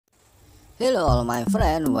Hello all my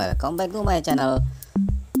friend, welcome back to my channel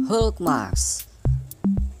Hulk Max.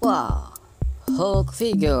 Wow, Hulk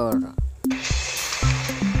figure.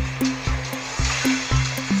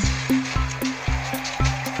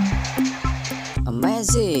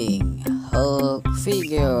 Amazing Hulk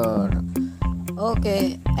figure.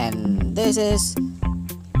 Okay, and this is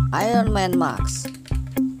Iron Man Max.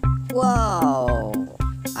 Wow,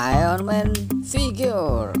 Iron Man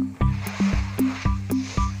figure.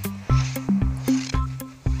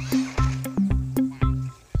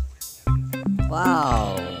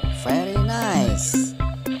 Wow, very nice.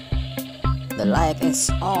 The light is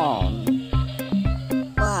on.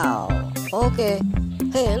 Wow, okay.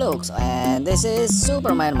 Hey, looks, and this is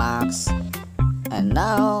Superman Max. And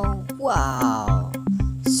now, wow,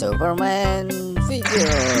 Superman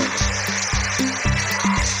figure.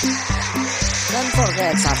 Don't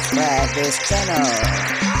forget subscribe this channel.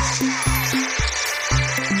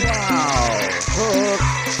 Wow, Hulk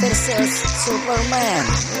versus Superman.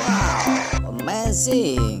 Wow,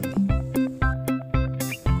 amazing.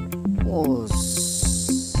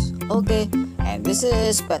 Okay, and this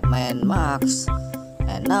is Batman Max.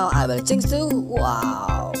 And now I will change to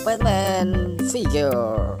wow, Batman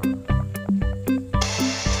figure.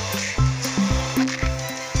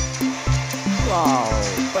 Wow,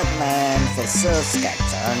 Batman versus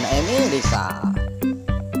Captain America.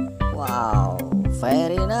 Wow,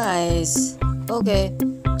 very nice. Okay,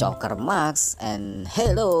 Joker Max and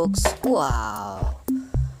hey looks, wow,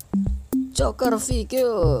 Joker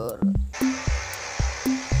figure.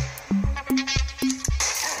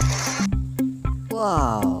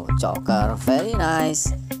 Wow, Joker very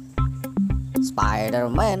nice.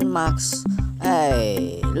 Spiderman Max.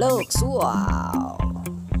 Hey, looks, wow.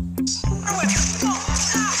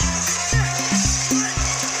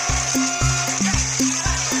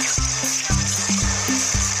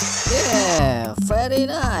 Yeah, very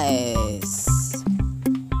nice.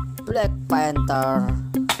 Black Panther.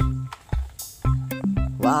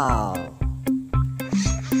 Wow.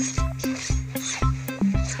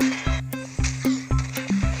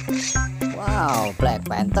 Wow, Black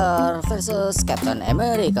Panther versus Captain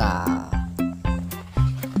America.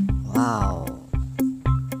 Wow.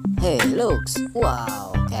 Hey, looks.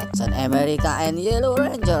 Wow, Captain America and Yellow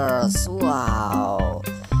Rangers. Wow.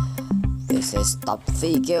 This is top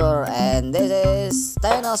figure and this is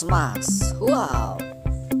Thanos Max. Wow.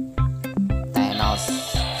 Thanos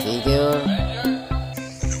figure.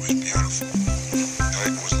 It was beautiful.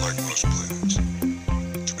 Titan was like most planets.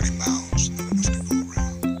 Too many mouths, not enough to go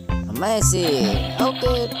around. Amazing.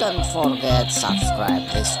 Okay, don't forget subscribe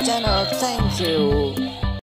this channel. Thank you.